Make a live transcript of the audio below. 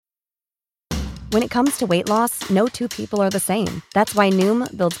When it comes to weight loss, no two people are the same. That's why Noom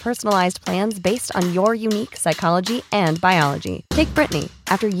builds personalized plans based on your unique psychology and biology. Take Brittany.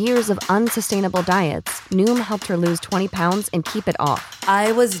 After years of unsustainable diets, Noom helped her lose 20 pounds and keep it off.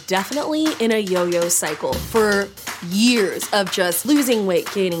 I was definitely in a yo-yo cycle for years of just losing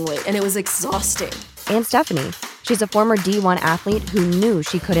weight, gaining weight, and it was exhausting. And Stephanie. She's a former D1 athlete who knew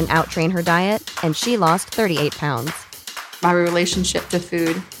she couldn't outtrain her diet, and she lost 38 pounds. My relationship to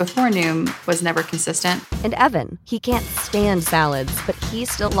food before Noom was never consistent. And Evan, he can't stand salads, but he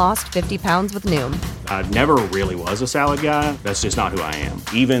still lost 50 pounds with Noom. I never really was a salad guy. That's just not who I am.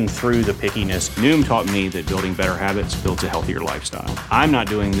 Even through the pickiness, Noom taught me that building better habits builds a healthier lifestyle. I'm not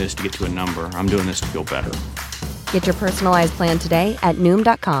doing this to get to a number. I'm doing this to feel better. Get your personalized plan today at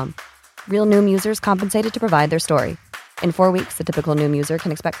Noom.com. Real Noom users compensated to provide their story. In 4 weeks, the typical Noom user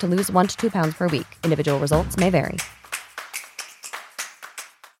can expect to lose 1 to 2 pounds per week. Individual results may vary.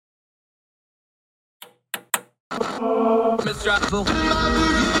 With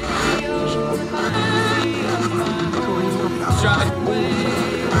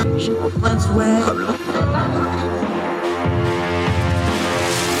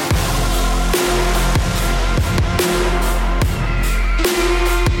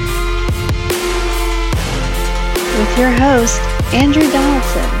your host, Andrew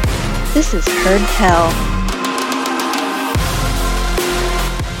Donaldson. This is Heard Tell.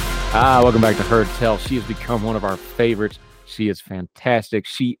 Welcome back to Heard Tell. She has become one of our favorites. She is fantastic.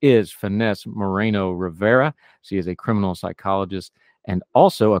 She is Finesse Moreno Rivera. She is a criminal psychologist and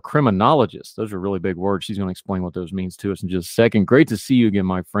also a criminologist. Those are really big words. She's going to explain what those means to us in just a second. Great to see you again,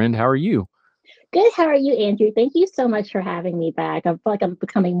 my friend. How are you? Good. How are you, Andrew? Thank you so much for having me back. I feel like I'm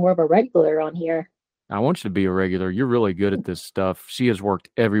becoming more of a regular on here. I want you to be a regular. You're really good at this stuff. She has worked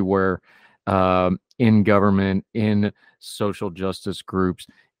everywhere, in government, in social justice groups,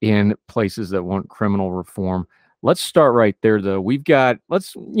 in places that want criminal reform. Let's start right there, though.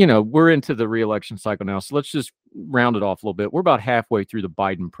 We're into the re-election cycle now, so let's just round it off a little bit. We're about halfway through the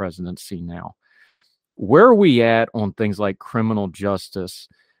Biden presidency now. Where are we at on things like criminal justice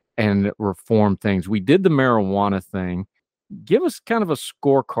and reform things? We did the marijuana thing. Give us kind of a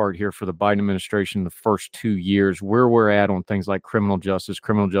scorecard here for the Biden administration the first 2 years, where we're at on things like criminal justice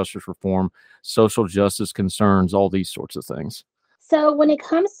reform, social justice concerns, all these sorts of things. So when it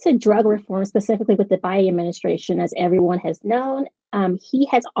comes to drug reform, specifically with the Biden administration, as everyone has known, he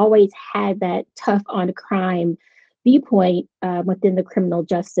has always had that tough on crime viewpoint within the criminal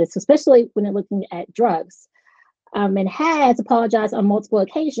justice, especially when they're looking at drugs, and has apologized on multiple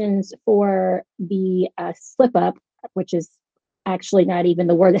occasions for the slip up, which is actually not even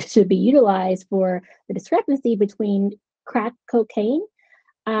the word that should be utilized, for the discrepancy between crack cocaine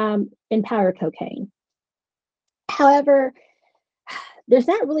and powder cocaine. However, there's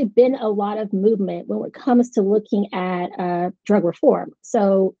not really been a lot of movement when it comes to looking at drug reform.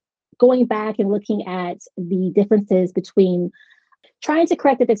 So going back and looking at the differences between trying to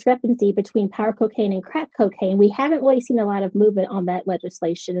correct the discrepancy between powder cocaine and crack cocaine, we haven't really seen a lot of movement on that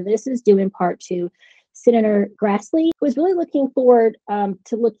legislation. And this is due in part to Senator Grassley, who is really looking forward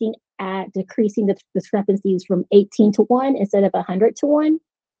to looking at decreasing the discrepancies from 18 to 1 instead of 100 to 1.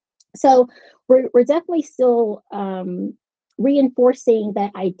 So we're definitely still reinforcing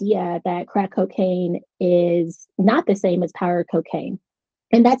that idea that crack cocaine is not the same as powder cocaine.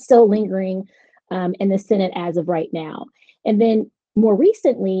 And that's still lingering in the Senate as of right now. And then more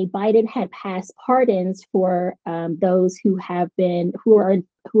recently, Biden had passed pardons for those who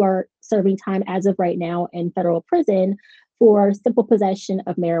are serving time as of right now in federal prison for simple possession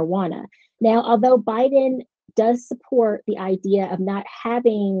of marijuana. Now, although Biden does support the idea of not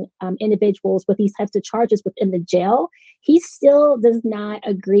having individuals with these types of charges within the jail, he still does not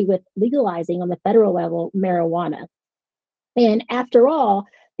agree with legalizing on the federal level marijuana. And after all,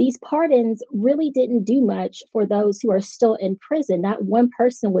 these pardons really didn't do much for those who are still in prison. Not one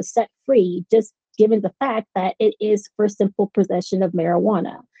person was set free, just given the fact that it is for simple possession of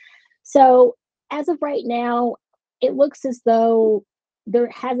marijuana. So as of right now, it looks as though there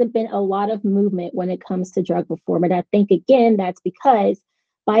hasn't been a lot of movement when it comes to drug reform. And I think, again, that's because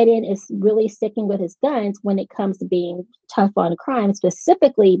Biden is really sticking with his guns when it comes to being tough on crime,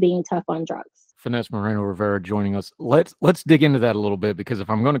 specifically being tough on drugs. Finesse Moreno Rivera joining us. Let's dig into that a little bit, because if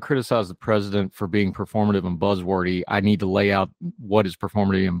I'm going to criticize the president for being performative and buzzwordy, I need to lay out what is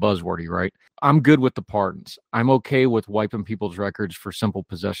performative and buzzwordy, right? I'm good with the pardons. I'm okay with wiping people's records for simple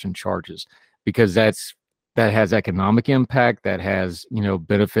possession charges, because that has economic impact, that has,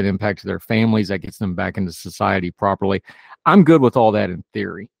 benefit impact to their families, that gets them back into society properly. I'm good with all that in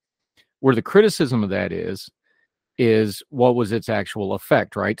theory. Where the criticism of that is is what was its actual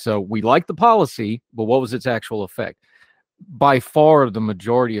effect, right? So we like the policy, but what was its actual effect? By far, the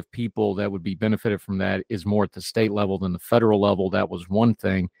majority of people that would be benefited from that is more at the state level than the federal level. That was one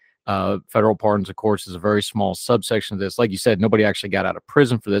thing. Federal pardons, of course, is a very small subsection of this. Like you said, nobody actually got out of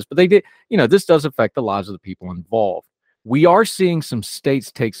prison for this, but they did. This does affect the lives of the people involved. We are seeing some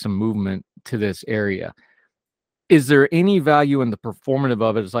states take some movement to this area. Is there any value in the performative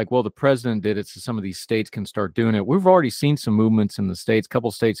of it? It's like, well, the president did it, so some of these states can start doing it. We've already seen some movements in the states. A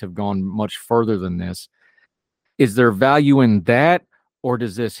couple states have gone much further than this. Is there value in that, or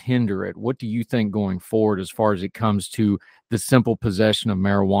does this hinder it? What do you think going forward as far as it comes to the simple possession of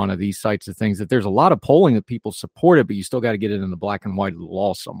marijuana, these types of things, that there's a lot of polling that people support it, but you still got to get it in the black and white of the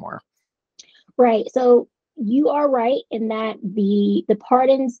law somewhere? Right. So you are right in that the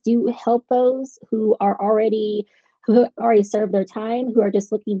pardons do help those who already served their time, who are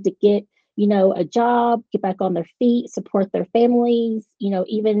just looking to get, a job, get back on their feet, support their families,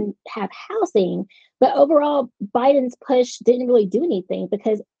 even have housing. But overall, Biden's push didn't really do anything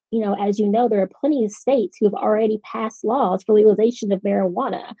because, as you know, there are plenty of states who have already passed laws for legalization of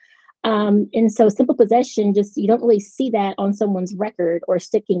marijuana. And so simple possession, you don't really see that on someone's record or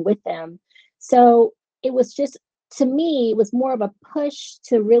sticking with them. So it was just, to me, it was more of a push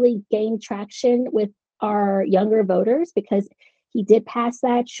to really gain traction with our younger voters because he did pass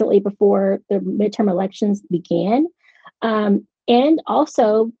that shortly before the midterm elections began. And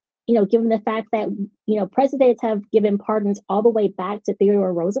also, given the fact that, presidents have given pardons all the way back to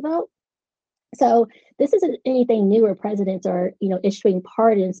Theodore Roosevelt. So this isn't anything new where presidents are, issuing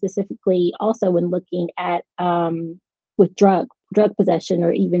pardons specifically also when looking at with drug possession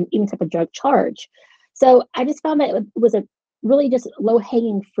or even type of drug charge. So I just found that it was a really just low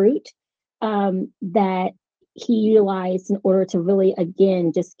hanging fruit that he utilized in order to really,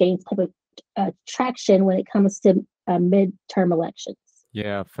 again, just gain type of traction when it comes to midterm elections.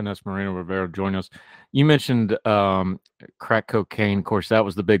 Yeah, Finesse Moreno Rivera join us. You mentioned crack cocaine. Of course, that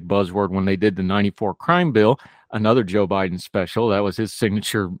was the big buzzword when they did the 94 crime bill, another Joe Biden special. That was his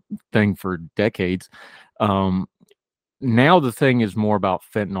signature thing for decades. Now the thing is more about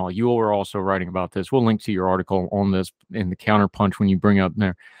fentanyl. You were also writing about this. We'll link to your article on this in the Counterpunch when you bring up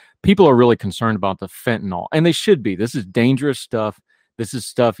there. People are really concerned about the fentanyl, and they should be. This is dangerous stuff. This is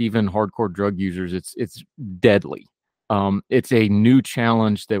stuff even hardcore drug users, it's deadly. It's a new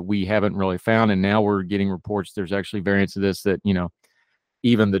challenge that we haven't really found, and now we're getting reports there's actually variants of this that,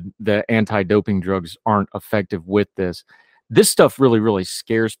 even the anti-doping drugs aren't effective with this. This stuff really, really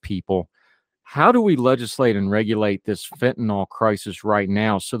scares people. How do we legislate and regulate this fentanyl crisis right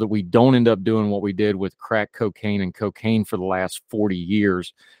now so that we don't end up doing what we did with crack cocaine and cocaine for the last 40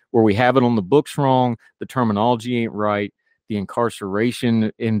 years, where we have it on the books wrong, the terminology ain't right, the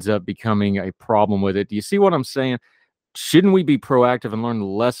incarceration ends up becoming a problem with it? Do you see what I'm saying? Shouldn't we be proactive and learn the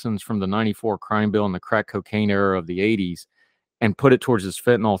lessons from the 94 crime bill and the crack cocaine era of the 80s and put it towards this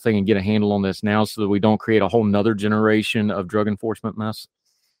fentanyl thing and get a handle on this now so that we don't create a whole nother generation of drug enforcement mess?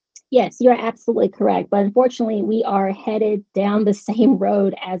 Yes, you're absolutely correct. But unfortunately, we are headed down the same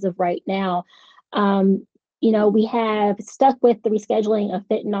road as of right now. We have stuck with the rescheduling of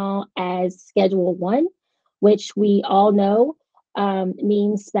fentanyl as Schedule 1, which we all know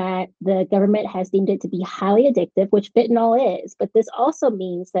means that the government has deemed it to be highly addictive, which fentanyl is. But this also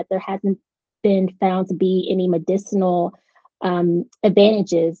means that there hasn't been found to be any medicinal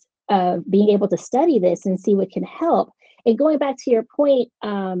advantages of being able to study this and see what can help. And going back to your point,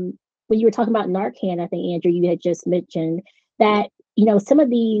 when you were talking about Narcan, I think, Andrew, you had just mentioned that, some of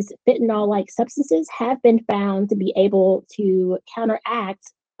these fentanyl-like substances have been found to be able to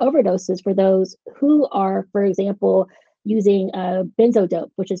counteract overdoses for those who are, for example, using benzodope,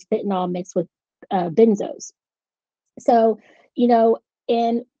 which is fentanyl mixed with benzos. So,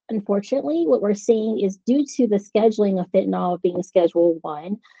 and unfortunately, what we're seeing is due to the scheduling of fentanyl being Schedule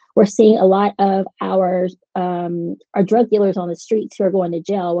 1, we're seeing a lot of our drug dealers on the streets who are going to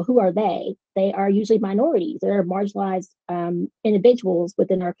jail. Well, who are they? They are usually minorities. They're marginalized individuals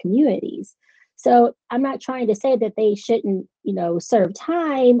within our communities. So I'm not trying to say that they shouldn't, serve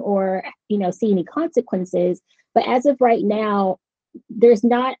time or, see any consequences. But as of right now, there's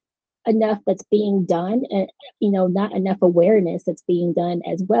not enough that's being done and, not enough awareness that's being done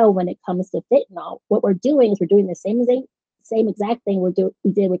as well when it comes to fentanyl. What we're doing is we're doing the same exact thing we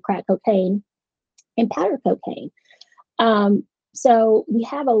did with crack cocaine and powder cocaine. So we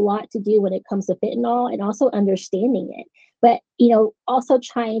have a lot to do when it comes to fentanyl and also understanding it. But, also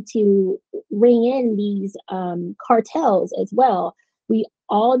trying to ring in these cartels as well. We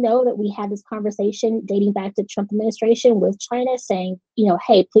all know that we had this conversation dating back to Trump administration with China saying,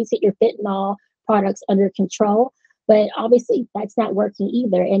 hey, please get your fentanyl products under control. But obviously that's not working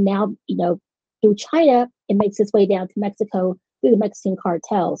either. And now, through China, it makes its way down to Mexico through the Mexican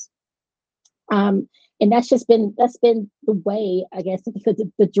cartels. And that's been the way, I guess,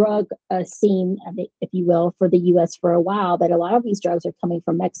 the drug scene, if you will, for the U.S. for a while, that a lot of these drugs are coming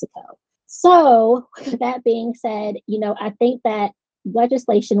from Mexico. So that being said, I think that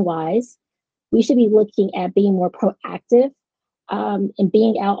legislation wise, we should be looking at being more proactive and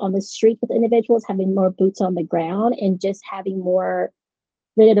being out on the street with individuals, having more boots on the ground, and just having more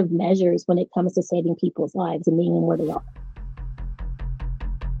preventative measures when it comes to saving people's lives and being where they are.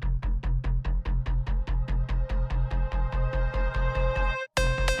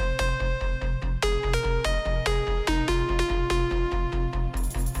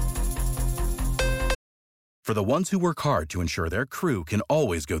 For the ones who work hard to ensure their crew can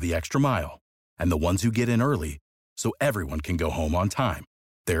always go the extra mile, and the ones who get in early so everyone can go home on time,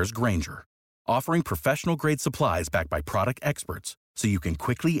 there's Grainger, offering professional-grade supplies backed by product experts so you can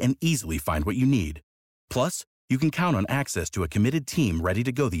quickly and easily find what you need. Plus, you can count on access to a committed team ready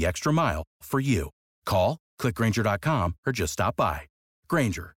to go the extra mile for you. Call, click Grainger.com, or just stop by.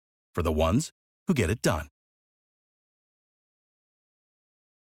 Grainger, for the ones who get it done.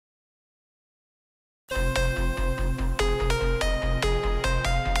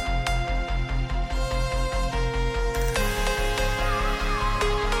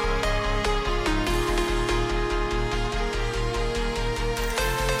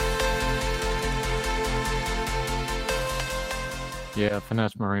 Yeah,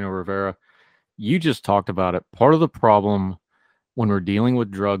 Finesse Moreno Rivera, you just talked about it. Part of the problem when we're dealing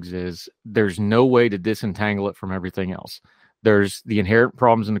with drugs is there's no way to disentangle it from everything else. There's the inherent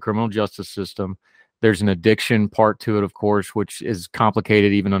problems in the criminal justice system. There's an addiction part to it, of course, which is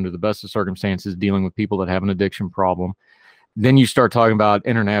complicated even under the best of circumstances, dealing with people that have an addiction problem. Then you start talking about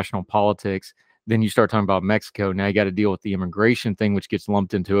international politics. Then you start talking about Mexico. Now you got to deal with the immigration thing, which gets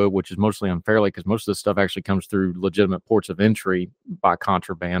lumped into it, which is mostly unfairly because most of this stuff actually comes through legitimate ports of entry by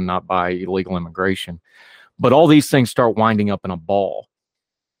contraband, not by illegal immigration. But all these things start winding up in a ball.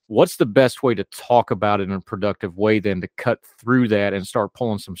 What's the best way to talk about it in a productive way then to cut through that and start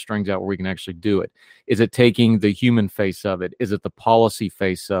pulling some strings out where we can actually do it? Is it taking the human face of it? Is it the policy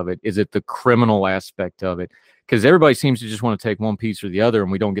face of it? Is it the criminal aspect of it? Because everybody seems to just want to take one piece or the other and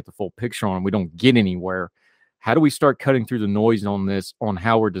we don't get the full picture on it. We don't get anywhere. How do we start cutting through the noise on this, on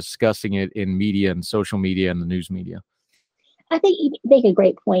how we're discussing it in media and social media and the news media? I think you make a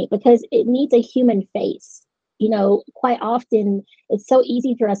great point because it needs a human face. Quite often it's so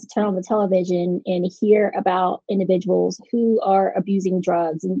easy for us to turn on the television and hear about individuals who are abusing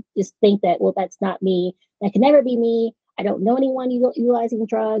drugs and just think that, well, that's not me. That can never be me. I don't know anyone utilizing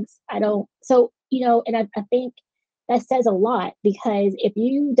drugs. And I think that says a lot because if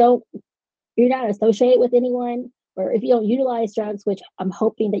you're not associated with anyone, or if you don't utilize drugs, which I'm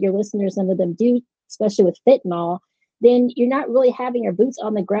hoping that your listeners, some of them do, especially with fentanyl, then you're not really having your boots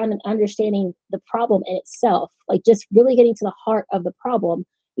on the ground and understanding the problem in itself, like just really getting to the heart of the problem,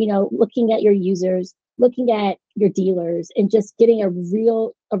 looking at your users, looking at your dealers, and just getting a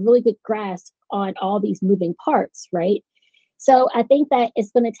really good grasp on all these moving parts, right? So I think that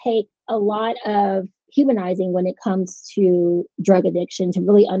it's going to take a lot of humanizing when it comes to drug addiction to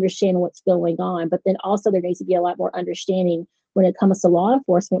really understand what's going on. But then also there needs to be a lot more understanding when it comes to law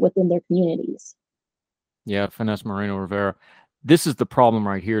enforcement within their communities. Yeah, Finesse Moreno Rivera. This is the problem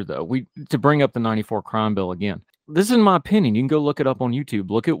right here, though. To bring up the 94 crime bill again. This is my opinion. You can go look it up on YouTube.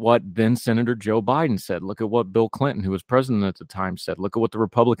 Look at what then Senator Joe Biden said. Look at what Bill Clinton, who was president at the time, said. Look at what the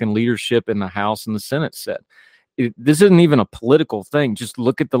Republican leadership in the House and the Senate said. This isn't even a political thing. Just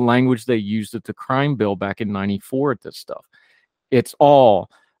look at the language they used at the crime bill back in 94 at this stuff. It's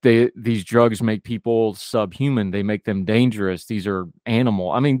all these drugs make people subhuman. They make them dangerous. These are animal.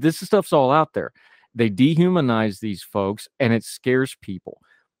 I mean, this stuff's all out there. They dehumanize these folks and it scares people.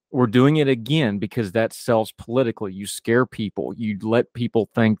 We're doing it again because that sells politically. You scare people. You let people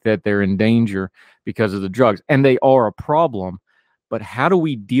think that they're in danger because of the drugs, and they are a problem. But how do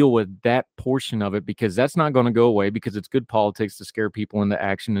we deal with that portion of it? Because that's not going to go away because it's good politics to scare people into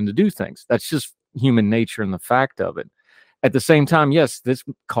action and to do things. That's just human nature and the fact of it. At the same time, yes, this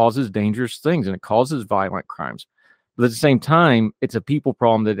causes dangerous things and it causes violent crimes. But at the same time, it's a people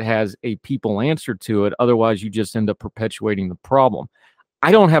problem that has a people answer to it. Otherwise, you just end up perpetuating the problem.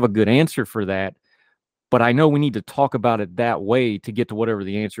 I don't have a good answer for that, but I know we need to talk about it that way to get to whatever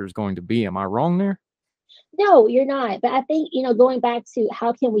the answer is going to be. Am I wrong there? No, you're not. But I think, going back to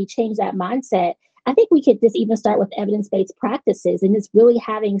how can we change that mindset, I think we could just even start with evidence-based practices and just really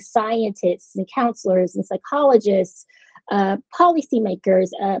having scientists and counselors and psychologists policymakers,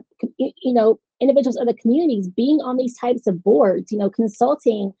 individuals of the communities being on these types of boards,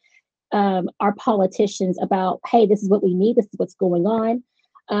 consulting our politicians about, hey, this is what we need, this is what's going on,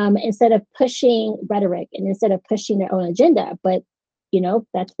 instead of pushing rhetoric and instead of pushing their own agenda. But,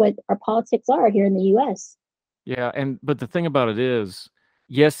 that's what our politics are here in the U.S. Yeah, but the thing about it is,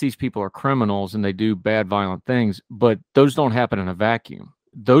 yes, these people are criminals and they do bad, violent things, but those don't happen in a vacuum.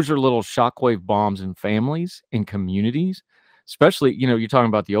 Those are little shockwave bombs in families, in communities, especially, you're talking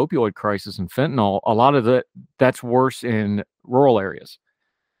about the opioid crisis and fentanyl. A lot of that's worse in rural areas.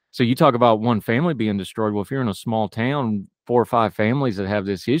 So you talk about one family being destroyed. Well, if you're in a small town, 4 or 5 families that have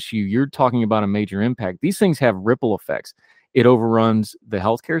this issue, you're talking about a major impact. These things have ripple effects. It overruns the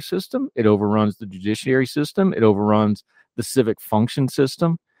healthcare system. It overruns the judiciary system. It overruns the civic function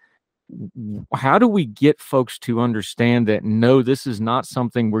system. How do we get folks to understand that, no, this is not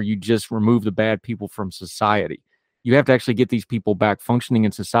something where you just remove the bad people from society? You have to actually get these people back functioning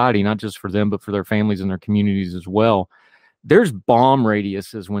in society, not just for them, but for their families and their communities as well. There's bomb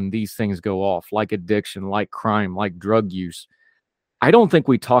radiuses when these things go off, like addiction, like crime, like drug use. I don't think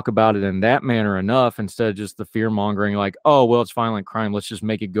we talk about it in that manner enough, instead of just the fear mongering, like, oh, well, it's violent crime, let's just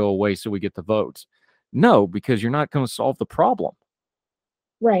make it go away so we get the votes. No, because you're not going to solve the problem.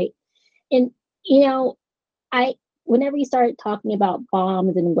 Right. And, whenever you started talking about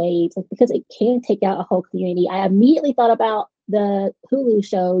bombs and waves, because it can take out a whole community, I immediately thought about the Hulu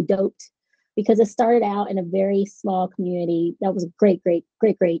show Doped, because it started out in a very small community. That was a great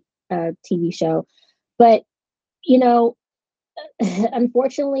TV show. But,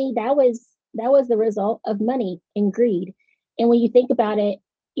 unfortunately, that was the result of money and greed. And when you think about it,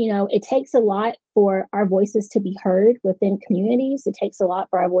 it takes a lot for our voices to be heard within communities. It takes a lot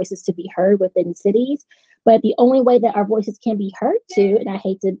for our voices to be heard within cities. But the only way that our voices can be heard too, and I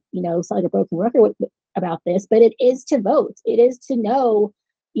hate to, sound like a broken record about this, but it is to vote. It is to know,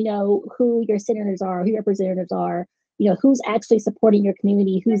 who your senators are, who your representatives are, who's actually supporting your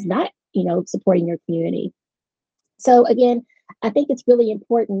community, who's not, supporting your community. So again, I think it's really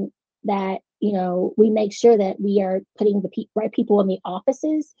important that, we make sure that we are putting the right people in the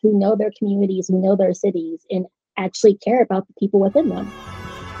offices who know their communities, who know their cities, and actually care about the people within them.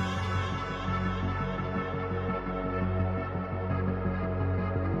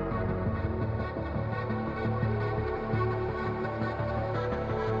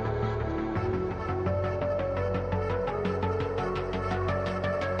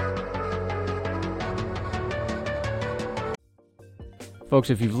 Folks,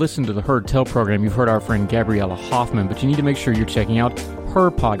 if you've listened to the Heard Tell program, you've heard our friend Gabriella Hoffman, but you need to make sure you're checking out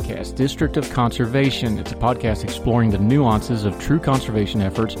her podcast, District of Conservation. It's a podcast exploring the nuances of true conservation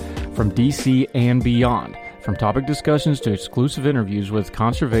efforts from D.C. and beyond. From topic discussions to exclusive interviews with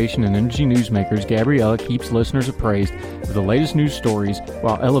conservation and energy newsmakers, Gabriella keeps listeners appraised of the latest news stories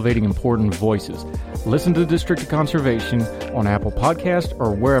while elevating important voices. Listen to District of Conservation on Apple Podcasts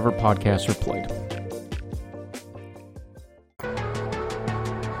or wherever podcasts are played.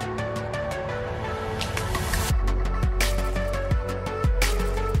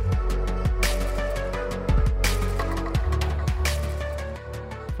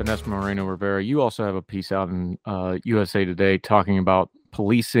 Vanessa Moreno Rivera, you also have a piece out in USA Today talking about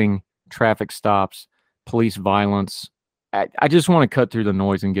policing, traffic stops, police violence. I just want to cut through the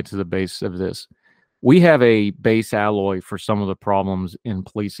noise and get to the base of this. We have a base alloy for some of the problems in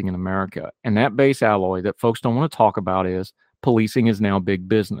policing in America. And that base alloy that folks don't want to talk about is policing is now big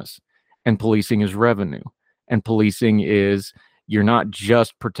business, and policing is revenue. And policing is, you're not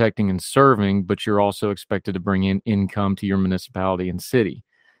just protecting and serving, but you're also expected to bring in income to your municipality and city.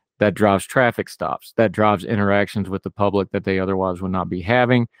 That drives traffic stops. That drives interactions with the public that they otherwise would not be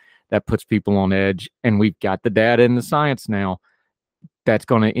having. That puts people on edge. And we've got the data and the science now that's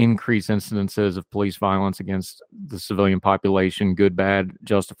going to increase incidences of police violence against the civilian population, good, bad,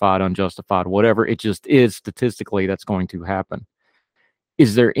 justified, unjustified, whatever. It just is statistically that's going to happen.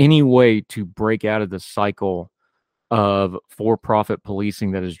 Is there any way to break out of the cycle of for-profit policing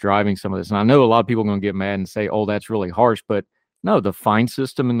that is driving some of this? And I know a lot of people are going to get mad and say, oh, that's really harsh, but no, the fine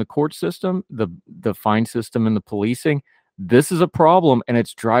system in the court system, the fine system in the policing, this is a problem, and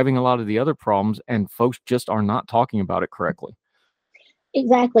it's driving a lot of the other problems, and folks just are not talking about it correctly.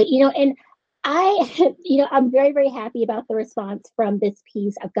 Exactly. And I'm very, very happy about the response from this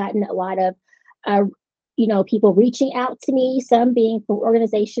piece. I've gotten a lot of, people reaching out to me, some being from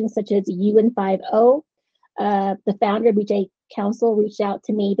organizations such as UN50. The founder of BJ Council reached out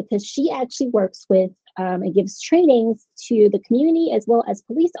to me because she actually works with and gives trainings to the community as well as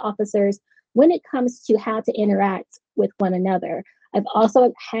police officers when it comes to how to interact with one another. I've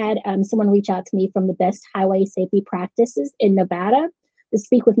also had someone reach out to me from the best highway safety practices in Nevada to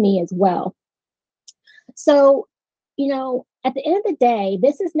speak with me as well. So, at the end of the day,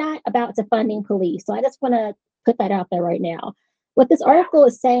 this is not about defunding police. So I just want to put that out there right now. What this article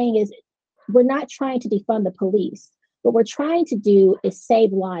is saying is we're not trying to defund the police. What we're trying to do is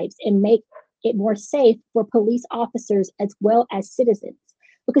save lives and make it more safe for police officers as well as citizens.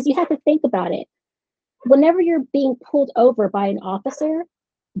 Because you have to think about it. Whenever you're being pulled over by an officer,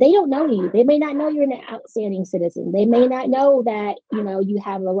 they don't know you. They may not know you're an outstanding citizen. They may not know that, you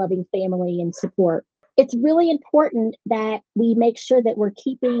have a loving family and support. It's really important that we make sure that we're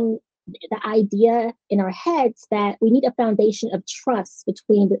keeping the idea in our heads that we need a foundation of trust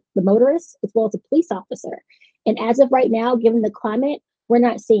between the motorist as well as the police officer. And as of right now, given the climate, we're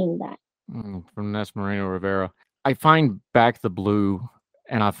not seeing that. From Ness Moreno Rivera, I find Back the Blue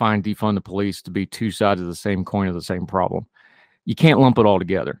and I find defund the police to be two sides of the same coin of the same problem. You can't lump it all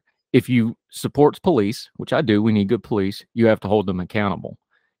together. If you support police, which I do, we need good police, you have to hold them accountable.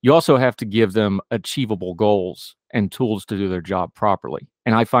 You also have to give them achievable goals and tools to do their job properly.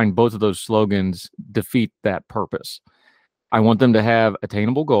 And I find both of those slogans defeat that purpose. I want them to have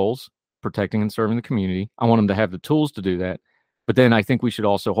attainable goals, protecting and serving the community. I want them to have the tools to do that. But then I think we should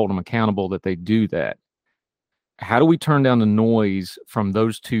also hold them accountable that they do that. How do we turn down the noise from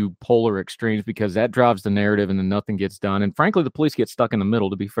those two polar extremes? Because that drives the narrative and then nothing gets done. And frankly, the police get stuck in the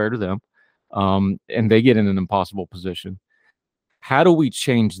middle, to be fair to them. And they get in an impossible position. How do we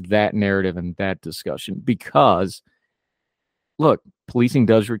change that narrative and that discussion? Because, look, policing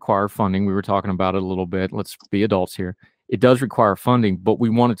does require funding. We were talking about it a little bit. Let's be adults here. It does require funding, but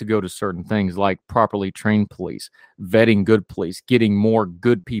we want it to go to certain things like properly trained police, vetting good police, getting more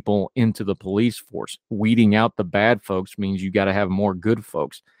good people into the police force. Weeding out the bad folks means you got to have more good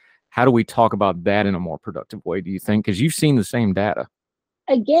folks. How do we talk about that in a more productive way, do you think? Because you've seen the same data.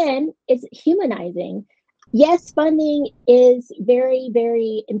 Again, it's humanizing. Yes, funding is very,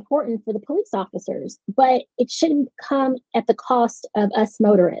 very important for the police officers, but it shouldn't come at the cost of us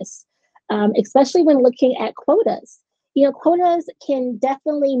motorists, especially when looking at quotas. Quotas can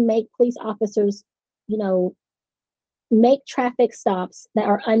definitely make police officers, make traffic stops that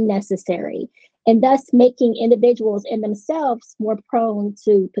are unnecessary, and thus making individuals in themselves more prone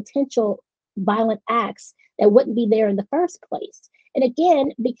to potential violent acts that wouldn't be there in the first place. And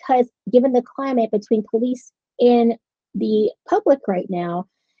again, because given the climate between police and the public right now,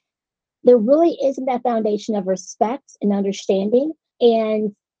 there really isn't that foundation of respect and understanding.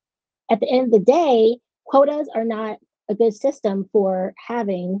 And at the end of the day, quotas are not a good system for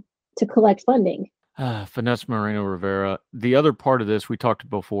having to collect funding. Vanessa Moreno Rivera, the other part of this, we talked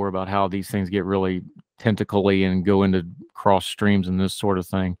before about how these things get really tentacly and go into cross streams and this sort of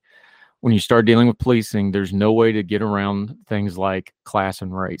thing. When you start dealing with policing, there's no way to get around things like class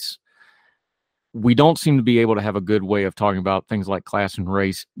and race. We don't seem to be able to have a good way of talking about things like class and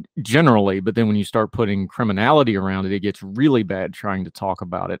race generally, but then when you start putting criminality around it, it gets really bad trying to talk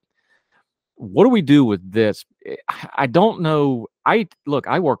about it. What do we do with this? I don't know. I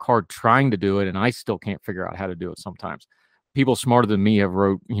work hard trying to do it, and I still can't figure out how to do it sometimes. People smarter than me have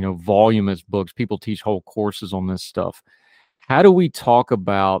wrote, voluminous books. People teach whole courses on this stuff. How do we talk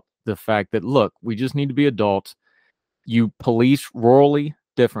about the fact that, look, we just need to be adults. You police rurally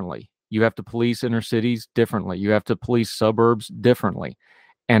differently. You have to police inner cities differently. You have to police suburbs differently.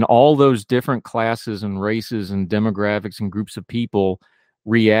 And all those different classes and races and demographics and groups of people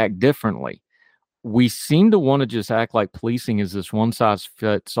react differently. We seem to want to just act like policing is this one size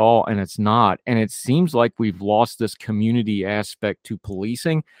fits all, and it's not. And it seems like we've lost this community aspect to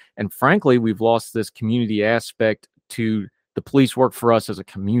policing. And frankly, we've lost this community aspect to the police work for us as a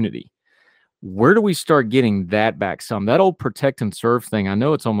community. Where do we start getting that back some? That old protect and serve thing, I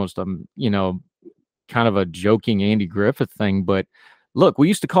know it's almost kind of a joking Andy Griffith thing, but look, we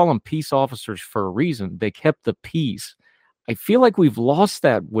used to call them peace officers for a reason. They kept the peace. I feel like we've lost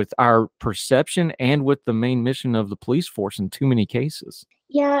that with our perception and with the main mission of the police force in too many cases.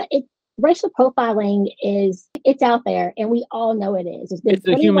 Yeah, racial profiling it's out there, and we all know it is. It's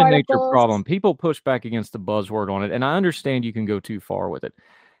a human nature problem. People push back against the buzzword on it, and I understand you can go too far with it.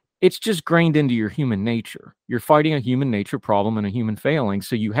 It's just grained into your human nature. You're fighting a human nature problem and a human failing,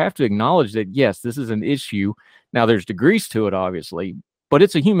 so you have to acknowledge that, yes, this is an issue. Now, there's degrees to it, obviously, but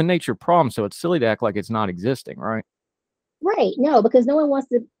it's a human nature problem, so it's silly to act like it's not existing, right? Right. No, because no one wants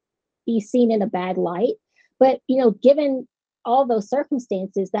to be seen in a bad light. But, given all those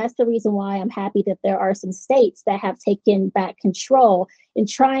circumstances, that's the reason why I'm happy that there are some states that have taken back control in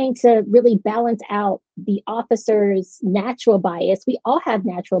trying to really balance out the officer's natural bias. We all have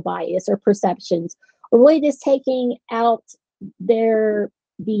natural bias or perceptions, or really just taking out the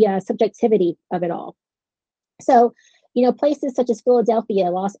subjectivity of it all. So, places such as Philadelphia,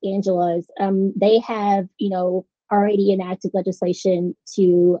 Los Angeles, they have, already enacted legislation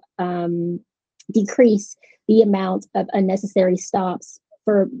to decrease the amount of unnecessary stops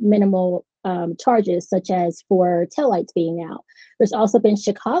for minimal charges, such as for taillights being out. There's also been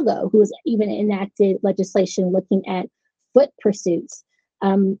Chicago, who has even enacted legislation looking at foot pursuits.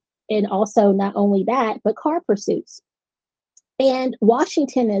 And also not only that, but car pursuits. And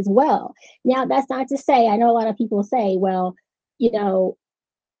Washington as well. Now, that's not to say, I know a lot of people say, well,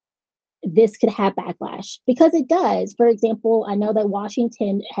 this could have backlash, because it does. For example, I know that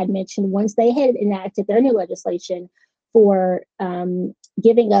Washington had mentioned once they had enacted their new legislation for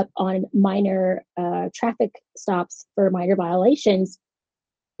giving up on minor traffic stops for minor violations,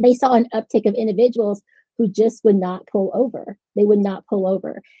 they saw an uptick of individuals who just would not pull over. They would not pull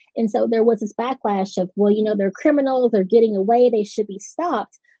over. And so there was this backlash of, well, they're criminals, they're getting away, they should be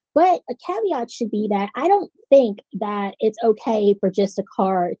stopped. But a caveat should be that I don't think that it's okay for just a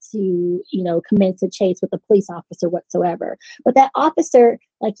car to, commence a chase with a police officer whatsoever. But that officer,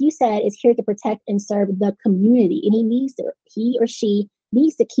 like you said, is here to protect and serve the community. And he or she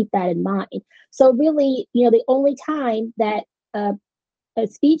needs to keep that in mind. So really, the only time that a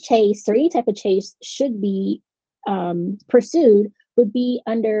speed chase or any type of chase should be pursued would be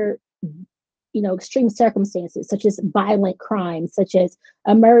under extreme circumstances, such as violent crimes, such as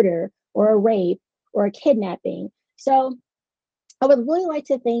a murder or a rape or a kidnapping. So I would really like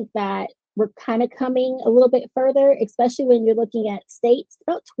to think that we're kind of coming a little bit further, especially when you're looking at states,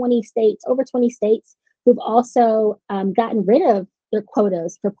 about 20 states, over 20 states, who've also gotten rid of their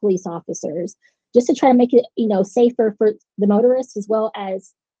quotas for police officers, just to try to make it, safer for the motorists as well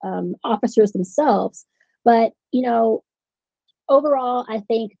as officers themselves. But, overall, I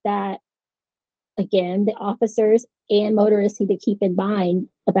think that, again, the officers and motorists need to keep in mind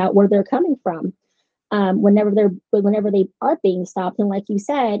about where they're coming from whenever they are being stopped. And like you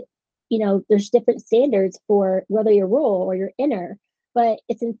said, there's different standards for whether you're rural or you're inner, but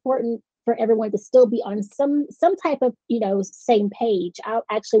it's important for everyone to still be on some type of, same page. I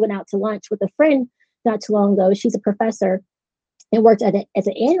actually went out to lunch with a friend not too long ago. She's a professor and worked as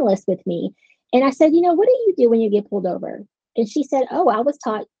an analyst with me. And I said, what do you do when you get pulled over? And she said, oh, I was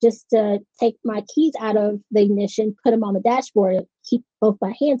taught just to take my keys out of the ignition, put them on the dashboard, and keep both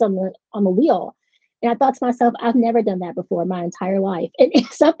my hands on the wheel. And I thought to myself, I've never done that before in my entire life. And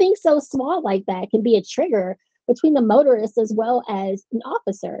something so small like that can be a trigger between the motorist as well as an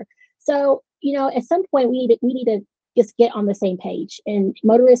officer. So, at some point we need to just get on the same page. And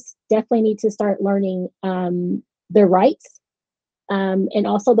motorists definitely need to start learning their rights and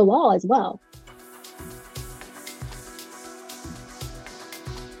also the law as well.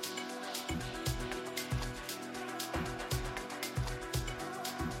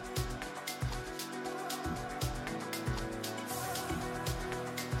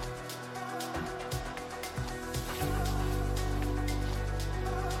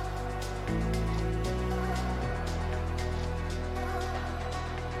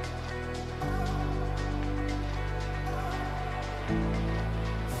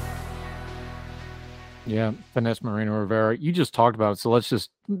 Yeah, Vanessa Moreno Rivera, you just talked about it. So let's just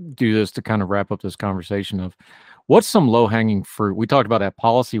do this to kind of wrap up this conversation of what's some low-hanging fruit. We talked about that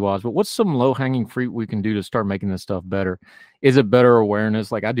policy-wise, but what's some low-hanging fruit we can do to start making this stuff better? Is it better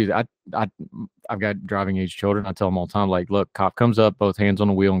awareness? Like I do, I've got driving age children. I tell them all the time, like, look, cop comes up, both hands on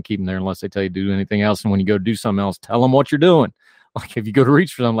the wheel and keep them there unless they tell you to do anything else. And when you go do something else, tell them what you're doing. Like if you go to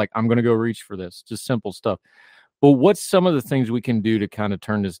reach for them, like I'm going to go reach for this, just simple stuff. But what's some of the things we can do to kind of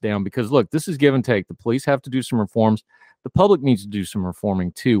turn this down? Because look, this is give and take. The police have to do some reforms. The public needs to do some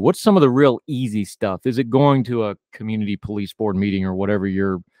reforming too. What's some of the real easy stuff? Is it going to a community police board meeting or whatever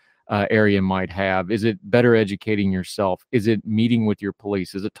your area might have? Is it better educating yourself? Is it meeting with your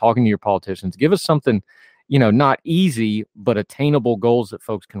police? Is it talking to your politicians? Give us something, not easy, but attainable goals that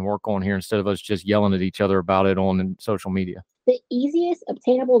folks can work on here instead of us just yelling at each other about it on social media. The easiest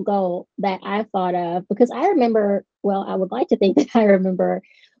obtainable goal that I've thought of, because I remember, well, I would like to think that I remember,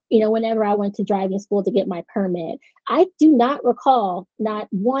 whenever I went to driving school to get my permit, I do not recall not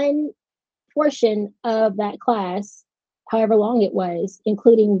one portion of that class, however long it was,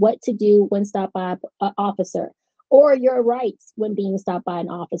 including what to do when stopped by an officer or your rights when being stopped by an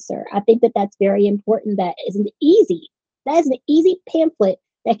officer. I think that that's very important. That is an easy pamphlet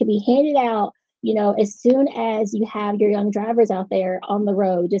that can be handed out, as soon as you have your young drivers out there on the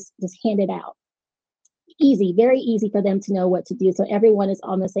road, just hand it out. Easy, very easy for them to know what to do. So everyone is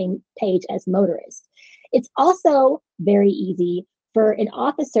on the same page as motorists. It's also very easy for an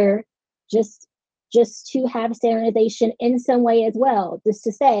officer just just to have standardization in some way as well, just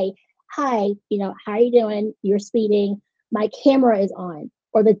to say, hi, how are you doing? You're speeding. My camera is on,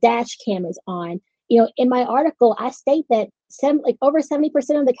 or the dash cam is on. In my article, I state that over 70%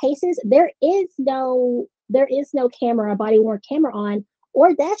 of the cases, there is no camera, body worn camera on,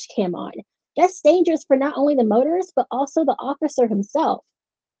 or dash cam on. That's dangerous for not only the motorist, but also the officer himself.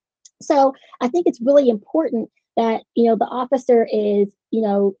 So I think it's really important that, the officer is,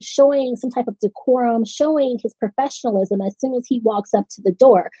 showing some type of decorum, showing his professionalism as soon as he walks up to the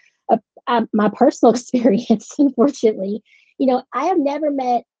door. My personal experience, unfortunately, I have never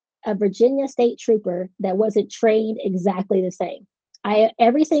met a Virginia state trooper that wasn't trained exactly the same.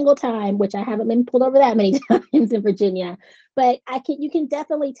 Every single time, which I haven't been pulled over that many times in Virginia, but you can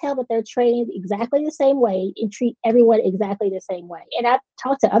definitely tell that they're trained exactly the same way and treat everyone exactly the same way. And I've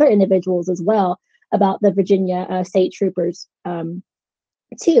talked to other individuals as well about the Virginia state troopers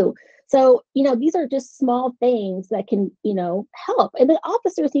too. So, these are just small things that can, help. And the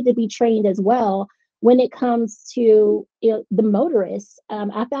officers need to be trained as well when it comes to, the motorists.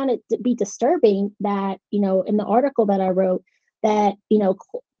 I found it to be disturbing that, in the article that I wrote, that,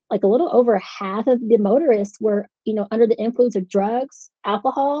 like a little over half of the motorists were, under the influence of drugs,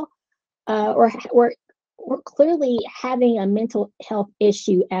 alcohol, or were clearly having a mental health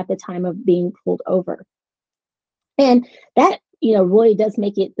issue at the time of being pulled over. And that, really does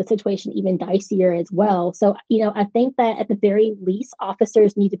make the situation even dicier as well. So, I think that at the very least,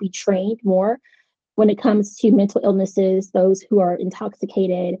 officers need to be trained more when it comes to mental illnesses, those who are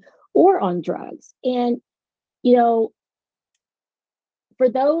intoxicated or on drugs. And, for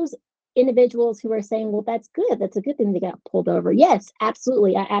those individuals who are saying, well, that's good, that's a good thing they got pulled over. Yes,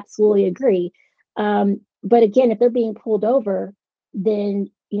 absolutely. I absolutely agree. But again, if they're being pulled over,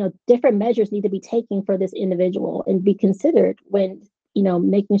 then, different measures need to be taken for this individual and be considered when,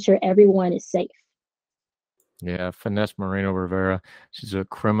 making sure everyone is safe. Yeah, Finesse Moreno Rivera. She's a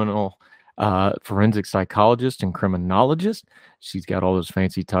criminal forensic psychologist and criminologist. She's got all those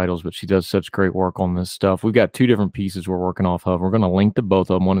fancy titles, but she does such great work on this stuff. We've got two different pieces we're working off of. We're going to link to both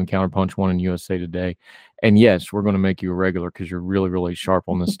of them, one in Counterpunch, one in USA Today. And yes, we're going to make you a regular because you're really, really sharp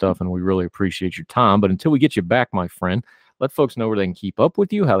on this stuff, and we really appreciate your time. But until we get you back, my friend, let folks know where they can keep up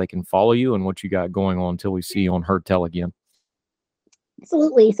with you, how they can follow you, and what you got going on until we see you on Heard Tell again.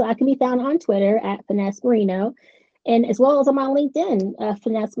 Absolutely. So I can be found on Twitter at Finesse Moreno, and as well as on my LinkedIn,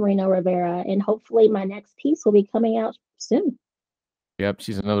 Finesse Moreno Rivera. And hopefully my next piece will be coming out soon. Yep,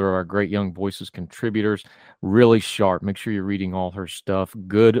 she's another of our great Young Voices contributors. Really sharp. Make sure you're reading all her stuff.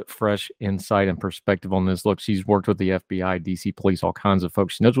 Good, fresh insight and perspective on this. Look, she's worked with the FBI, DC police, all kinds of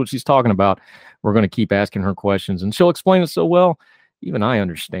folks. She knows what she's talking about. We're going to keep asking her questions, and she'll explain it so well, even I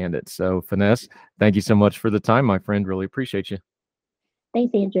understand it. So, Finesse, thank you so much for the time, my friend. Really appreciate you.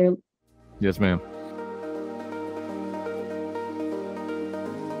 Thanks, Andrew. Yes, ma'am.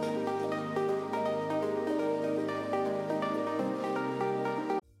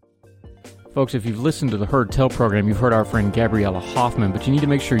 Folks, if you've listened to the Heard Tell program, you've heard our friend Gabriella Hoffman, but you need to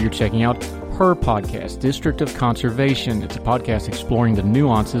make sure you're checking out her podcast, District of Conservation. It's a podcast exploring the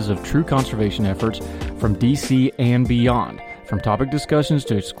nuances of true conservation efforts from DC and beyond. From topic discussions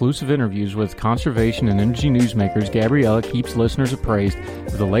to exclusive interviews with conservation and energy newsmakers, Gabriella keeps listeners appraised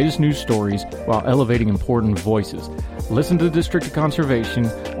of the latest news stories while elevating important voices. Listen to the District of Conservation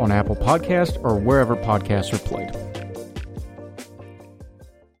on Apple Podcasts or wherever podcasts are played.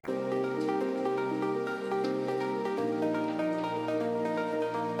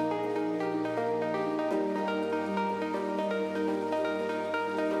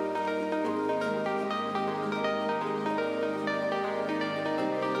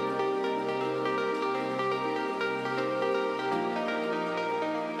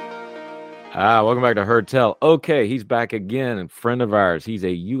 Welcome back to Heard Tell. Okay, he's back again, and friend of ours. He's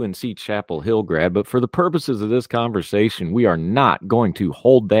a UNC Chapel Hill grad, but for the purposes of this conversation, we are not going to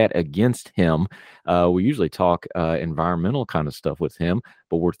hold that against him. We usually talk environmental kind of stuff with him,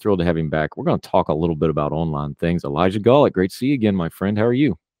 but we're thrilled to have him back. We're going to talk a little bit about online things. Elijah Golick, great to see you again, my friend. How are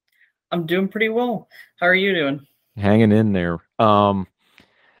you? I'm doing pretty well. How are you doing? Hanging in there.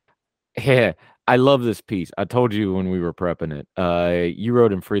 Yeah. I love this piece. I told you when we were prepping it. You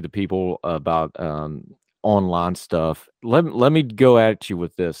wrote in Free the People about online stuff. Let me go at you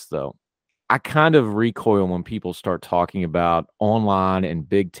with this, though. I kind of recoil when people start talking about online and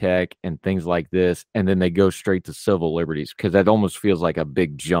big tech and things like this, and then they go straight to civil liberties, because that almost feels like a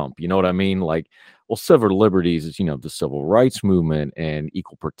big jump. You know what I mean? Like, well, civil liberties is, the civil rights movement and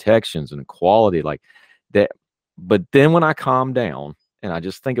equal protections and equality like that. But then when I calm down and I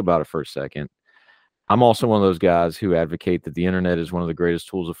just think about it for a second, I'm also one of those guys who advocate that the internet is one of the greatest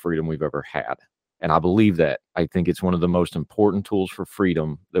tools of freedom we've ever had. And I believe that. I think it's one of the most important tools for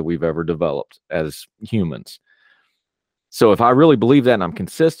freedom that we've ever developed as humans. So if I really believe that and I'm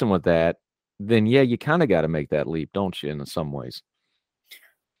consistent with that, then yeah, you kind of got to make that leap, don't you, in some ways?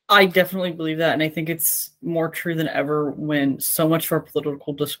 I definitely believe that. And I think it's more true than ever when so much of our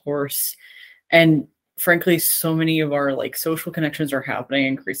political discourse and frankly, so many of our like social connections are happening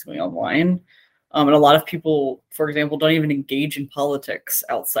increasingly online. And a lot of people, for example, don't even engage in politics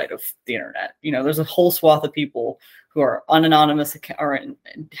outside of the internet. You know, there's a whole swath of people who are anonymous or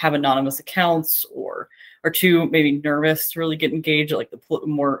have anonymous accounts or are too maybe nervous to really get engaged at like the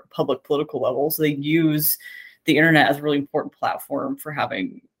more public political level. So they use the internet as a really important platform for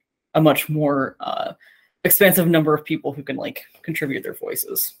having a much more expansive number of people who can like contribute their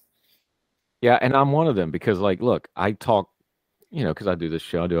voices. Yeah, and I'm one of them because, like, look, I talk, you know, because I do this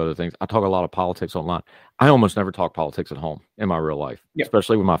show, I do other things. I talk a lot of politics online. I almost never talk politics at home in my real life,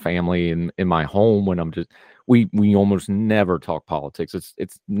 especially with my family and in my home when I'm just, we almost never talk politics.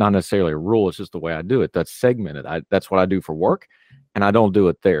 It's not necessarily a rule. It's just the way I do it. That's segmented. That's what I do for work, and I don't do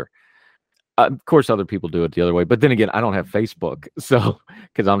it there. Of course, other people do it the other way. But then again, I don't have Facebook. So,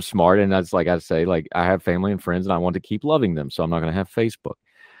 because I'm smart, and that's like I say, like, I have family and friends, and I want to keep loving them. So I'm not going to have Facebook.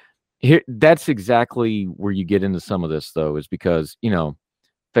 Here, that's exactly where you get into some of this, though, is because, you know,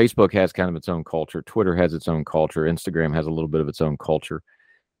 Facebook has kind of its own culture. Twitter has its own culture. Instagram has a little bit of its own culture.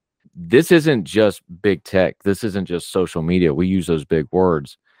 This isn't just big tech. This isn't just social media. We use those big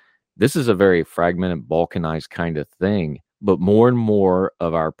words. This is a very fragmented, balkanized kind of thing. But more and more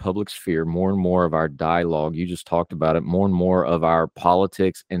of our public sphere, more and more of our dialogue, you just talked about it, more and more of our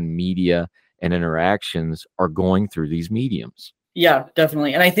politics and media and interactions are going through these mediums. Yeah,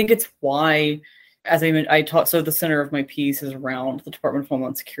 definitely. And I think it's why, as I taught, so the center of my piece is around the Department of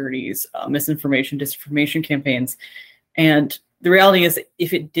Homeland Security's misinformation, disinformation campaigns. And the reality is,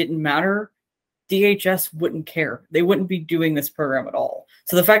 if it didn't matter, DHS wouldn't care. They wouldn't be doing this program at all.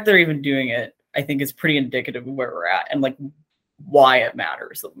 So the fact they're even doing it, I think, is pretty indicative of where we're at and like why it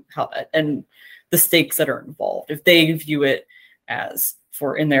matters, how and the stakes that are involved. If they view it as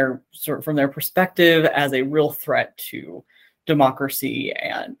from their perspective as a real threat to democracy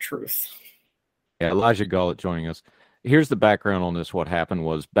and truth. Yeah, Elijah Gullett joining us. Here's the background on this. What happened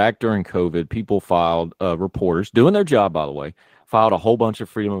was back during COVID, people filed, reporters doing their job, by the way, filed a whole bunch of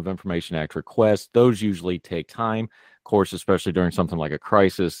Freedom of Information Act requests. Those usually take time. Of course, especially during something like a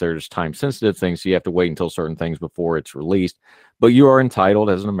crisis, there's time-sensitive things, so you have to wait until certain things before it's released. But you are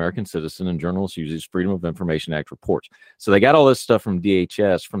entitled as an American citizen, and journalists use these Freedom of Information Act reports. So they got all this stuff from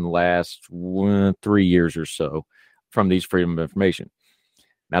DHS from the last 3 years or so from these Freedom of Information.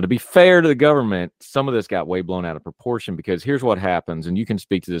 Now, to be fair to the government, some of this got way blown out of proportion because here's what happens, and you can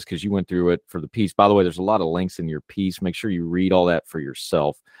speak to this because you went through it for the piece. By the way, there's a lot of links in your piece. Make sure you read all that for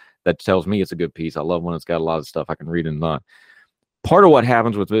yourself. That tells me it's a good piece. I love when it's got a lot of stuff I can read and not. Part of what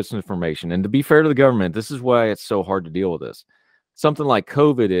happens with misinformation, and to be fair to the government, this is why it's so hard to deal with this. Something like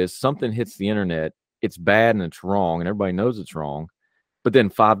COVID is something hits the internet, it's bad and it's wrong, and everybody knows it's wrong. But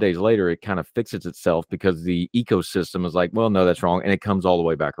then 5 days later, it kind of fixes itself because the ecosystem is like, well, no, that's wrong. And it comes all the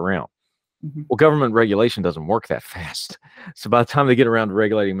way back around. Mm-hmm. Well, government regulation doesn't work that fast. So by the time they get around to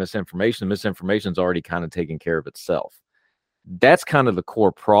regulating misinformation, misinformation is already kind of taking care of itself. That's kind of the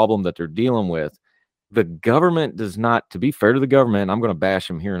core problem that they're dealing with. The government does not, to be fair to the government, I'm going to bash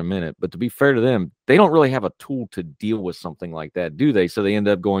them here in a minute, but to be fair to them, they don't really have a tool to deal with something like that, do they? So they end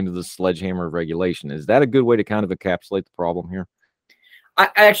up going to the sledgehammer of regulation. Is that a good way to kind of encapsulate the problem here?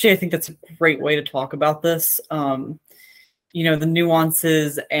 I think that's a great way to talk about this. You know, the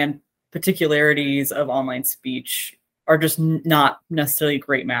nuances and particularities of online speech are just not necessarily a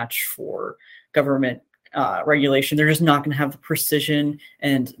great match for government regulation. They're just not going to have the precision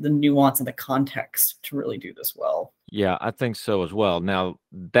and the nuance and the context to really do this well. Yeah, I think so as well. Now,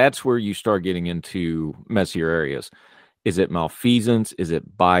 that's where you start getting into messier areas. Is it malfeasance? Is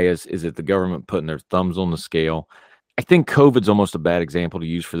it bias? Is it the government putting their thumbs on the scale? I think COVID's almost a bad example to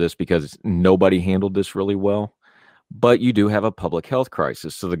use for this because nobody handled this really well. But you do have a public health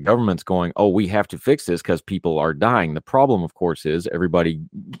crisis. So the government's going, oh, we have to fix this because people are dying. The problem, of course, is everybody,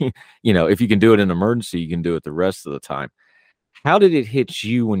 you know, if you can do it in an emergency, you can do it the rest of the time. How did it hit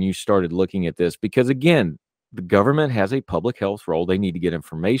you when you started looking at this? Because, again, the government has a public health role. They need to get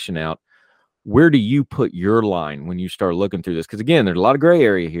information out. Where do you put your line when you start looking through this? Because, again, there's a lot of gray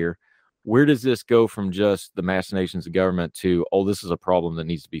area here. Where does this go from just the machinations of government to, oh, this is a problem that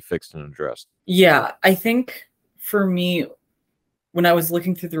needs to be fixed and addressed? Yeah, I think for me, when I was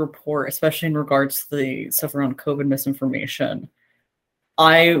looking through the report, especially in regards to the stuff around COVID misinformation,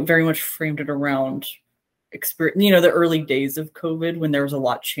 I very much framed it around experience, the early days of COVID when there was a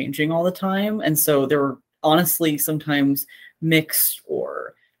lot changing all the time. And so there were honestly sometimes mixed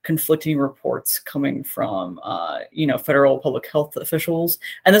or conflicting reports coming from, federal public health officials.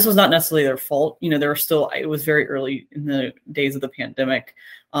 And this was not necessarily their fault. It was very early in the days of the pandemic.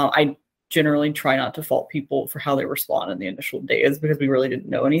 I generally try not to fault people for how they respond in the initial days because we really didn't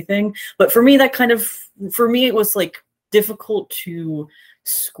know anything. But for me, it was like difficult to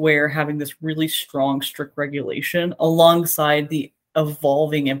square having this really strong, strict regulation alongside the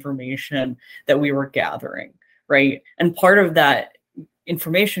evolving information that we were gathering, right? And part of that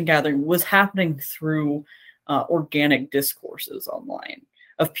information gathering was happening through organic discourses online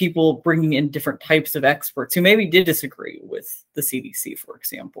of people bringing in different types of experts who maybe did disagree with the CDC, for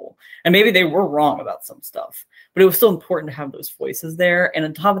example. And maybe they were wrong about some stuff, but it was still important to have those voices there. And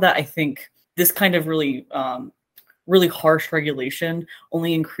on top of that, I think this kind of really harsh regulation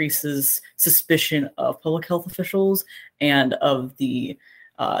only increases suspicion of public health officials and of the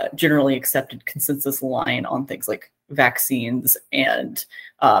generally accepted consensus line on things like vaccines and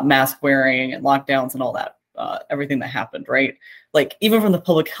mask wearing and lockdowns and all that, everything that happened, right? Like, even from the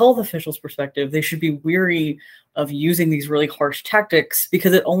public health officials' perspective, they should be weary of using these really harsh tactics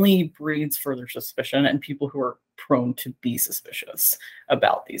because it only breeds further suspicion and people who are prone to be suspicious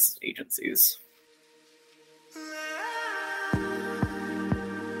about these agencies.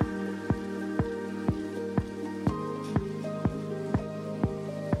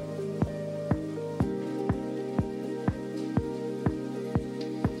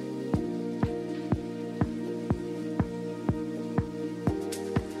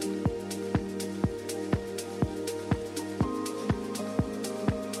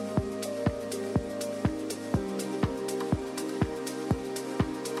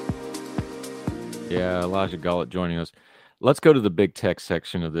 Yeah, Elijah Gullett joining us. Let's go to the big tech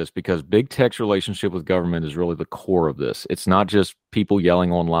section of this because big tech's relationship with government is really the core of this. It's not just people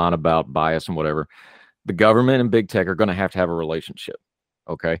yelling online about bias and whatever. The government and big tech are going to have a relationship.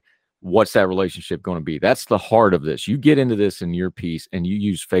 Okay. What's that relationship going to be? That's the heart of this. You get into this in your piece and you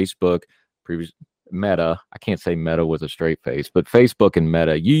use Facebook, Meta. I can't say Meta with a straight face, but Facebook and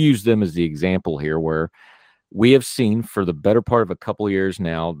Meta, you use them as the example here where we have seen for the better part of a couple of years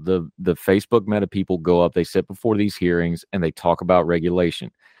now, the Facebook Meta people go up, they sit before these hearings and they talk about regulation.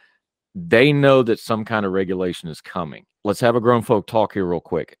 They know that some kind of regulation is coming. Let's have a grown folk talk here real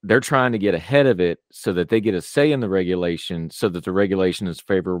quick. They're trying to get ahead of it so that they get a say in the regulation so that the regulation is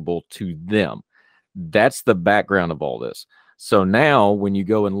favorable to them. That's the background of all this. So now when you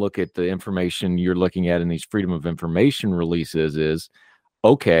go and look at the information you're looking at in these Freedom of Information releases is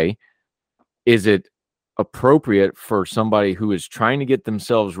it appropriate for somebody who is trying to get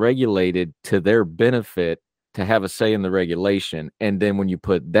themselves regulated to their benefit to have a say in the regulation? And then when you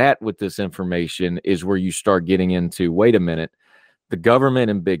put that with this information is where you start getting into, wait a minute, the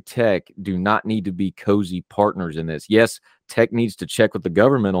government and big tech do not need to be cozy partners in this. Yes, tech needs to check with the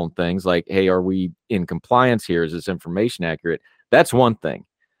government on things like, hey, are we in compliance here? Is this information accurate? That's one thing.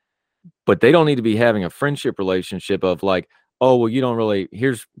 But they don't need to be having a friendship relationship of like, oh, well, you don't really,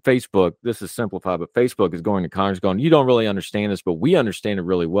 here's Facebook. This is simplified, but Facebook is going to Congress going, you don't really understand this, but we understand it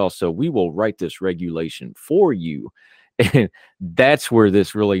really well. So we will write this regulation for you. And that's where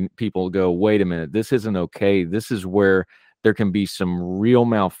this really, people go, wait a minute, this isn't okay. This is where there can be some real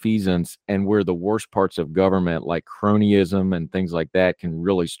malfeasance and where the worst parts of government, like cronyism and things like that, can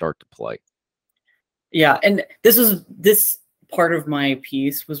really start to play. Yeah. And this part of my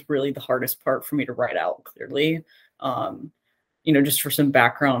piece was really the hardest part for me to write out clearly. Just for some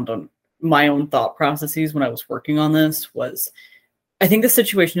background on my own thought processes when I was working on this was, I think the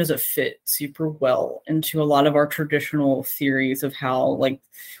situation doesn't fit super well into a lot of our traditional theories of how,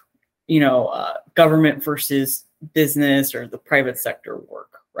 government versus business or the private sector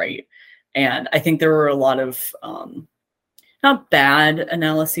work, right? And I think there were a lot of not bad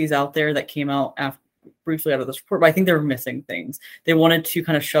analyses out there that came out briefly out of this report, but I think they were missing things. They wanted to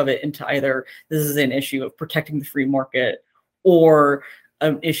kind of shove it into either this is an issue of protecting the free market or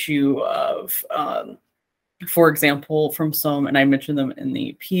an issue of, for example, from some, and I mentioned them in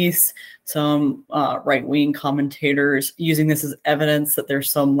the piece, some right-wing commentators using this as evidence that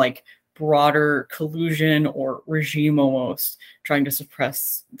there's some broader collusion or regime almost trying to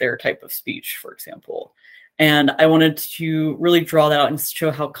suppress their type of speech, for example. And I wanted to really draw that out and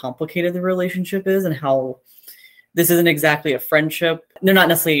show how complicated the relationship is and how this isn't exactly a friendship. They're not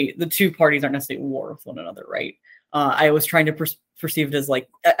necessarily, the two parties aren't necessarily at war with one another, right? I was trying to perceive it as,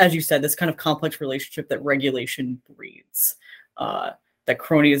 as you said, this kind of complex relationship that regulation breeds, that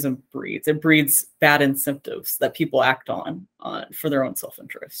cronyism breeds. It breeds bad incentives that people act on for their own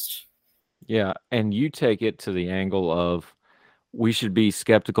self-interest. Yeah, and you take it to the angle of we should be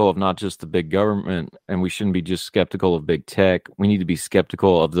skeptical of not just the big government, and we shouldn't be just skeptical of big tech. We need to be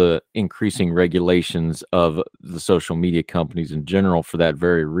skeptical of the increasing regulations of the social media companies in general for that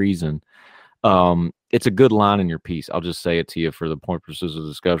very reason. It's a good line in your piece. I'll just say it to you for the purposes of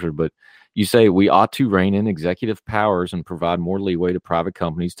discussion, but you say we ought to rein in executive powers and provide more leeway to private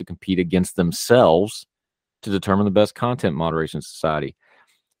companies to compete against themselves to determine the best content moderation society.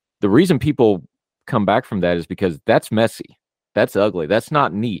 The reason people come back from that is because that's messy. That's ugly. That's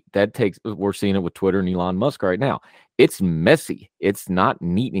not neat. We're seeing it with Twitter and Elon Musk right now. It's messy. It's not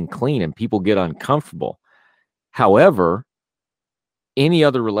neat and clean, and people get uncomfortable. However, any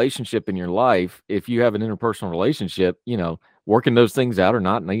other relationship in your life, if you have an interpersonal relationship, working those things out are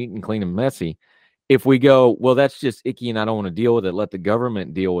not neat and clean and messy. If we go, well, that's just icky and I don't want to deal with it, let the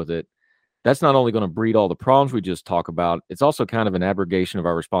government deal with it, that's not only going to breed all the problems we just talked about, it's also kind of an abrogation of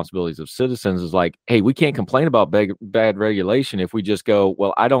our responsibilities of citizens. Is like, hey, we can't complain about bad regulation if we just go,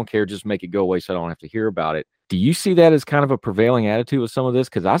 well, I don't care, just make it go away so I don't have to hear about it. Do you see that as kind of a prevailing attitude with some of this?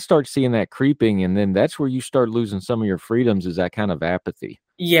 Because I start seeing that creeping, and then that's where you start losing some of your freedoms, is that kind of apathy.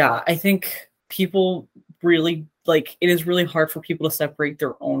 Yeah, I think people really, it is really hard for people to separate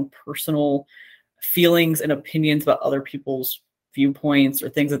their own personal feelings and opinions about other people's viewpoints or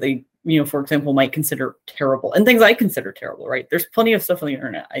things that they, for example, might consider terrible, and things I consider terrible, right? There's plenty of stuff on the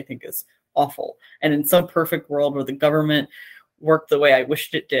internet I think is awful. And in some perfect world where the government worked the way I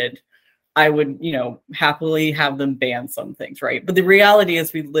wished it did, I would, happily have them ban some things, right? But the reality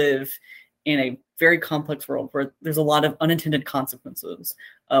is we live in a very complex world where there's a lot of unintended consequences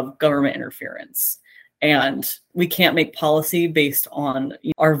of government interference. And we can't make policy based on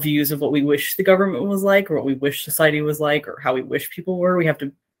our views of what we wish the government was like, or what we wish society was like, or how we wish people were. We have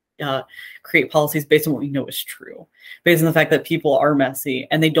to create policies based on what we know is true, based on the fact that people are messy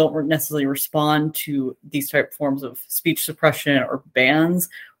and they don't necessarily respond to these type forms of speech suppression or bans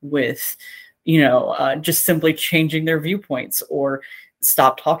with, just simply changing their viewpoints or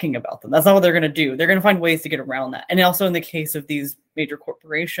stop talking about them. That's not what they're going to do. They're going to find ways to get around that. And also in the case of these major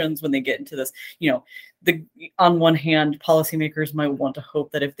corporations, when they get into this, on one hand, policymakers might want to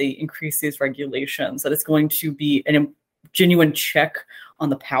hope that if they increase these regulations, that it's going to be a genuine check on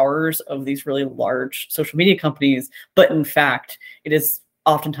the powers of these really large social media companies. But in fact, it is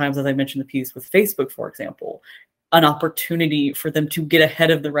oftentimes, as I mentioned the piece with Facebook, for example, an opportunity for them to get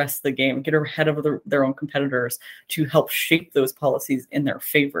ahead of the rest of the game, get ahead of their own competitors, to help shape those policies in their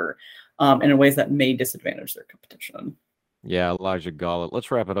favor in ways that may disadvantage their competition. Yeah, Elijah Gollett. Let's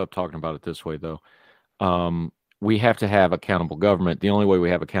wrap it up talking about it this way, though. We have to have accountable government. The only way we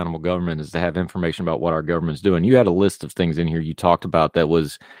have accountable government is to have information about what our government's doing. You had a list of things in here you talked about that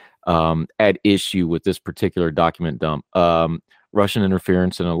was at issue with this particular document dump. Russian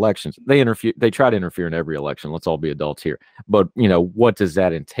interference in elections. They try to interfere in every election. Let's all be adults here. But, what does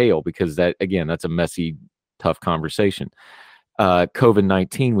that entail? Because that's a messy, tough conversation.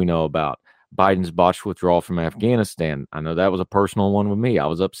 COVID-19 we know about. Biden's botched withdrawal from Afghanistan. I know that was a personal one with me. I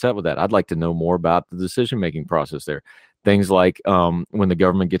was upset with that. I'd like to know more about the decision-making process there. Things like when the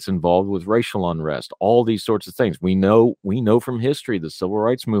government gets involved with racial unrest, all these sorts of things. We know from history, the civil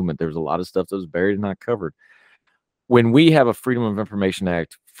rights movement, there's a lot of stuff that was buried and not covered. When we have a Freedom of Information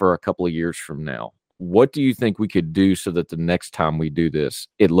Act for a couple of years from now, what do you think we could do so that the next time we do this,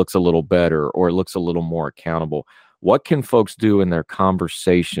 it looks a little better or it looks a little more accountable? What can folks do in their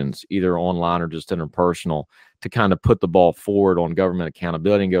conversations, either online or just interpersonal, to kind of put the ball forward on government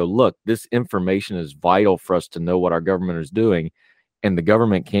accountability and go, look, this information is vital for us to know what our government is doing, and the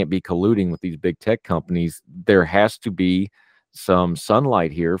government can't be colluding with these big tech companies. There has to be some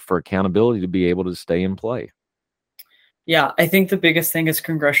sunlight here for accountability to be able to stay in play. Yeah, I think the biggest thing is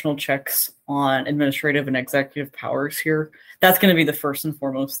congressional checks on administrative and executive powers here. That's going to be the first and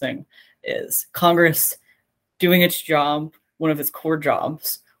foremost thing, is Congress doing its job, one of its core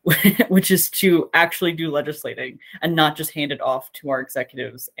jobs, which is to actually do legislating and not just hand it off to our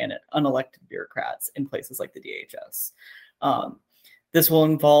executives and unelected bureaucrats in places like the DHS. This will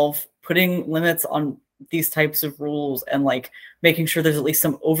involve putting limits on these types of rules and making sure there's at least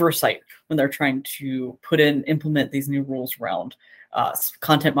some oversight when they're trying to implement these new rules around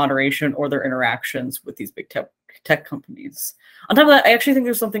content moderation or their interactions with these big tech companies. On top of that, I actually think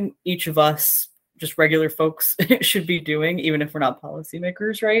there's something each of us, just regular folks, should be doing, even if we're not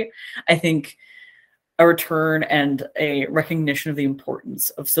policymakers, right? I think a return and a recognition of the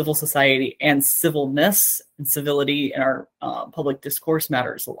importance of civil society and civilness and civility in our public discourse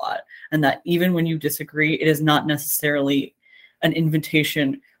matters a lot. And that even when you disagree, it is not necessarily an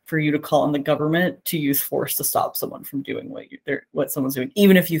invitation for you to call on the government to use force to stop someone from doing what someone's doing,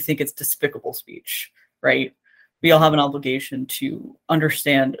 even if you think it's despicable speech, right? We all have an obligation to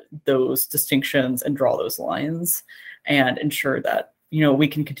understand those distinctions and draw those lines and ensure that, we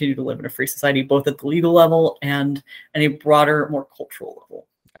can continue to live in a free society, both at the legal level and at a broader, more cultural level.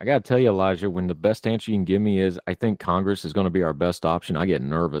 I got to tell you, Elijah, when the best answer you can give me is, I think Congress is going to be our best option, I get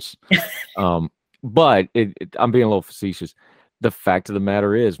nervous. But I'm being a little facetious. The fact of the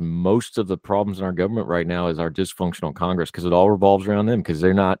matter is, most of the problems in our government right now is our dysfunctional Congress, because it all revolves around them, because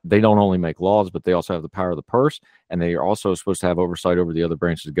they don't only make laws, but they also have the power of the purse, and they are also supposed to have oversight over the other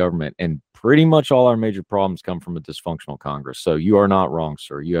branches of government. And pretty much all our major problems come from a dysfunctional Congress. So you are not wrong,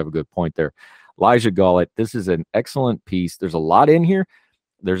 sir. You have a good point there. Elijah Gollitt, this is an excellent piece. There's a lot in here.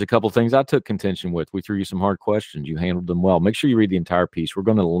 There's a couple things I took contention with. We threw you some hard questions. You handled them well. Make sure you read the entire piece. We're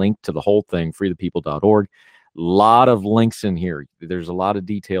going to link to the whole thing, freethepeople.org. Lot of links in here. There's a lot of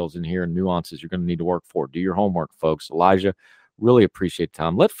details in here and nuances you're going to need to work for. Do your homework, folks. Elijah, really appreciate the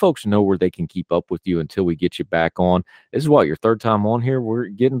time. Let folks know where they can keep up with you until we get you back on. This is what, your third time on here? We're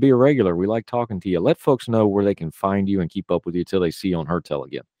getting to be a regular. We like talking to you. Let folks know where they can find you and keep up with you until they see you on Heard Tell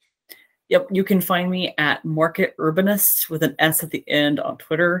again. Yep, you can find me at Market Urbanist with an S at the end on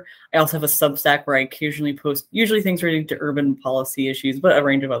Twitter. I also have a Substack where I occasionally post usually things relating to urban policy issues, but a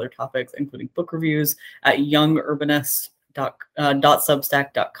range of other topics, including book reviews at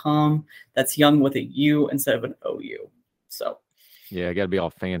youngurbanist.substack.com. That's young with a U instead of an OU. So yeah, I got to be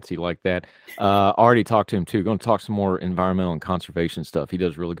all fancy like that. Already talked to him too. Going to talk some more environmental and conservation stuff. He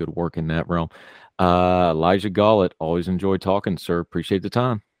does really good work in that realm. Elijah Gollitt, always enjoy talking, sir. Appreciate the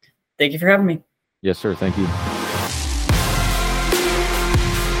time. Thank you for having me. Yes, sir. Thank you.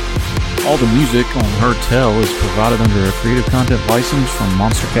 All the music on Heard Tell is provided under a Creative Content license from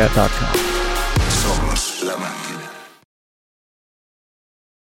monstercat.com. Somos la máquina.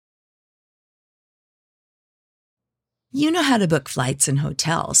 You know how to book flights and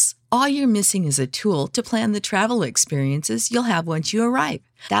hotels. All you're missing is a tool to plan the travel experiences you'll have once you arrive.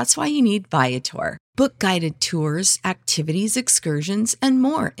 That's why you need Viator. Book guided tours, activities, excursions, and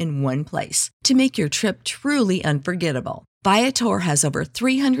more in one place to make your trip truly unforgettable. Viator has over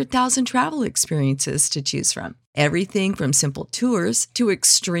 300,000 travel experiences to choose from. Everything from simple tours to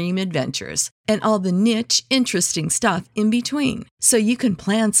extreme adventures and all the niche, interesting stuff in between. So you can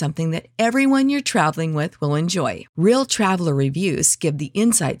plan something that everyone you're traveling with will enjoy. Real traveler reviews give the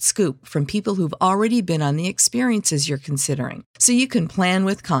inside scoop from people who've already been on the experiences you're considering. So you can plan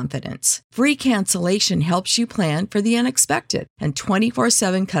with confidence. Free cancellation helps you plan for the unexpected. And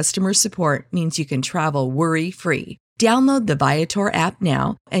 24/7 customer support means you can travel worry-free. Download the Viator app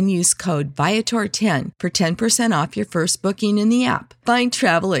now and use code Viator10 for 10% off your first booking in the app. Find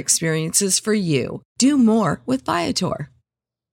travel experiences for you. Do more with Viator.